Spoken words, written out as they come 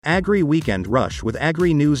AGRI Weekend Rush with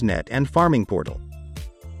AGRI Newsnet and Farming Portal.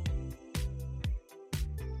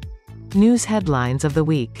 News headlines of the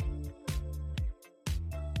week.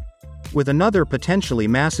 With another potentially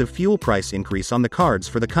massive fuel price increase on the cards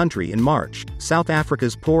for the country in March, South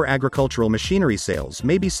Africa's poor agricultural machinery sales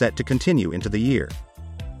may be set to continue into the year.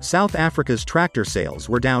 South Africa's tractor sales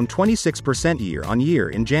were down 26% year-on-year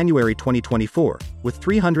in January 2024, with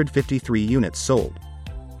 353 units sold.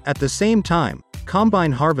 At the same time,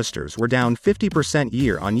 combine harvesters were down 50%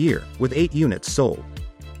 year-on-year, with 8 units sold.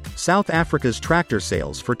 South Africa's tractor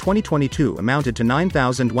sales for 2022 amounted to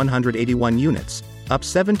 9,181 units, up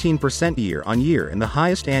 17% year-on-year and the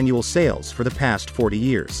highest annual sales for the past 40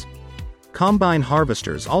 years. Combine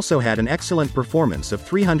harvesters also had an excellent performance of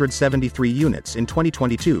 373 units in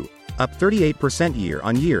 2022, up 38%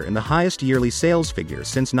 year-on-year and the highest yearly sales figure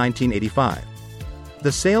since 1985.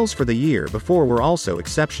 The sales for the year before were also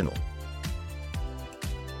exceptional.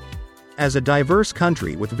 As a diverse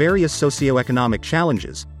country with various socioeconomic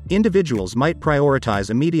challenges, individuals might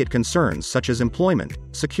prioritize immediate concerns such as employment,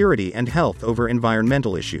 security, and health over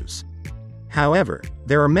environmental issues. However,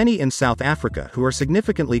 there are many in South Africa who are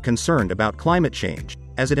significantly concerned about climate change,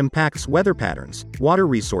 as it impacts weather patterns, water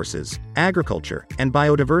resources, agriculture, and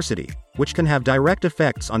biodiversity, which can have direct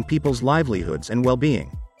effects on people's livelihoods and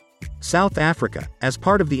well-being. South Africa, as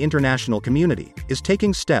part of the international community, is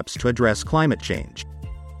taking steps to address climate change.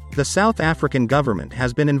 The South African government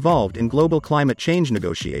has been involved in global climate change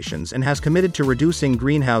negotiations and has committed to reducing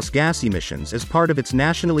greenhouse gas emissions as part of its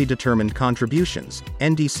nationally determined contributions,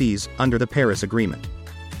 NDCs, under the Paris Agreement.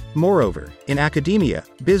 Moreover, in academia,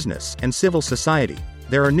 business, and civil society,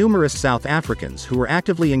 there are numerous South Africans who are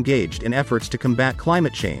actively engaged in efforts to combat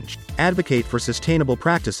climate change, advocate for sustainable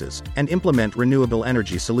practices, and implement renewable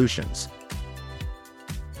energy solutions.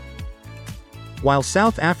 While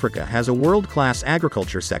South Africa has a world-class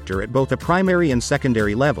agriculture sector at both a primary and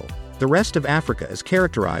secondary level, the rest of Africa is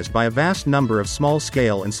characterized by a vast number of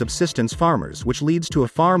small-scale and subsistence farmers, which leads to a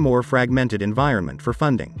far more fragmented environment for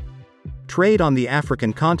funding. Trade on the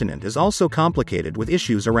African continent is also complicated with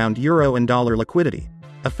issues around euro and dollar liquidity,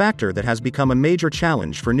 a factor that has become a major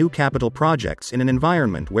challenge for new capital projects in an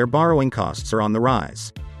environment where borrowing costs are on the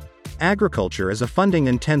rise. Agriculture is a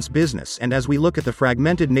funding-intense business, and as we look at the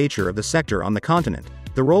fragmented nature of the sector on the continent,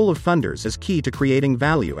 the role of funders is key to creating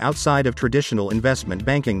value outside of traditional investment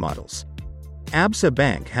banking models. Absa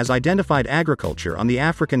Bank has identified agriculture on the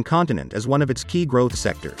African continent as one of its key growth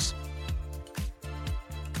sectors.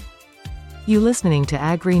 You listening to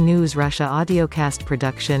Agri News Russia audiocast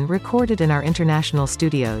production recorded in our international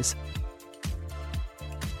studios.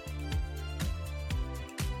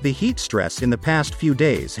 The heat stress in the past few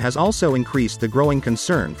days has also increased the growing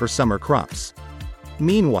concern for summer crops.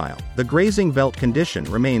 Meanwhile, the grazing veldt condition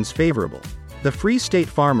remains favorable. The Free State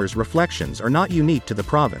farmers' reflections are not unique to the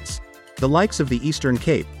province. The likes of the Eastern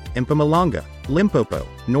Cape, Mpumalanga, Limpopo,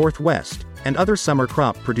 Northwest, and other summer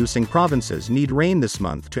crop-producing provinces need rain this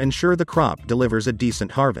month to ensure the crop delivers a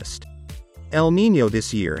decent harvest. El Niño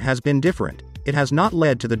this year has been different. It has not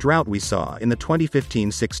led to the drought we saw in the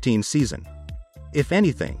 2015-16 season. If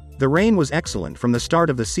anything, the rain was excellent from the start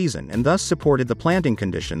of the season and thus supported the planting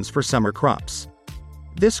conditions for summer crops.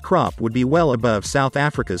 This crop would be well above South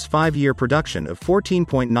Africa's 5-year production of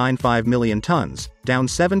 14.95 million tons, down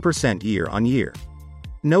 7% year-on-year.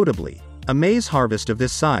 Notably, a maize harvest of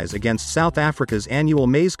this size against South Africa's annual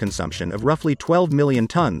maize consumption of roughly 12 million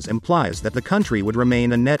tons implies that the country would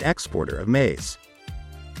remain a net exporter of maize.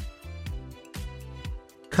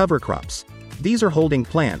 Cover crops. These are holding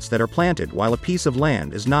plants that are planted while a piece of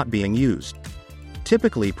land is not being used,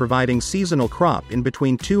 typically providing seasonal crop in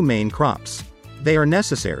between two main crops. They are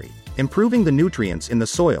necessary, improving the nutrients in the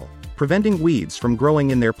soil, preventing weeds from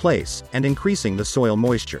growing in their place, and increasing the soil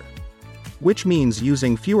moisture. Which means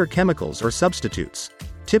using fewer chemicals or substitutes.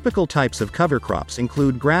 Typical types of cover crops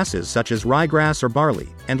include grasses such as ryegrass or barley,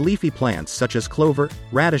 and leafy plants such as clover,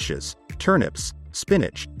 radishes, turnips,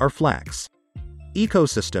 spinach, or flax.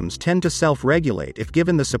 Ecosystems tend to self-regulate if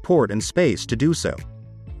given the support and space to do so.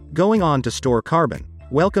 Going on to store carbon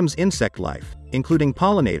welcomes insect life, including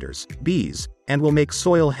pollinators, bees, and will make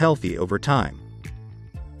soil healthy over time.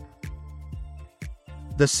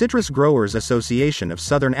 The Citrus Growers Association of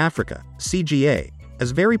Southern Africa, CGA,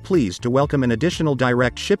 is very pleased to welcome an additional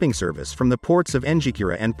direct shipping service from the ports of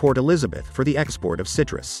Ngikura and Port Elizabeth for the export of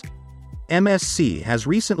citrus. MSC has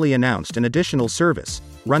recently announced an additional service,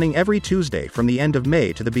 running every Tuesday from the end of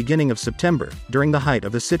May to the beginning of September, during the height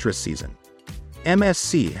of the citrus season.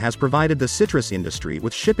 MSC has provided the citrus industry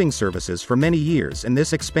with shipping services for many years, and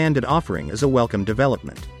this expanded offering is a welcome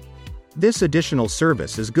development. This additional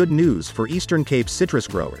service is good news for Eastern Cape citrus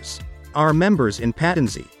growers. Our members in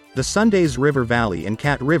Pattensy, the Sundays River Valley and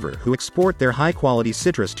Cat River who export their high-quality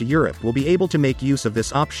citrus to Europe will be able to make use of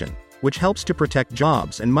this option, which helps to protect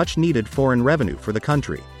jobs and much-needed foreign revenue for the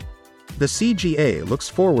country. The CGA looks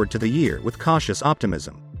forward to the year with cautious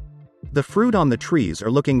optimism. The fruit on the trees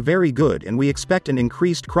are looking very good and we expect an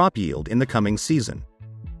increased crop yield in the coming season.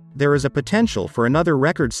 There is a potential for another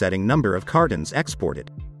record-setting number of cartons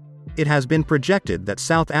exported. It has been projected that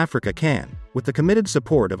South Africa can, with the committed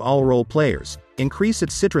support of all role players, increase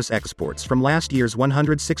its citrus exports from last year's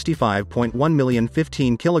 165.1 million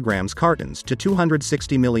 15 kilograms cartons to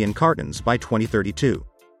 260 million cartons by 2032.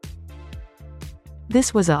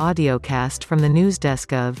 This was a audiocast from the news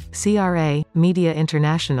desk of CRA Media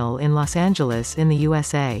International in Los Angeles in the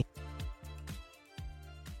USA.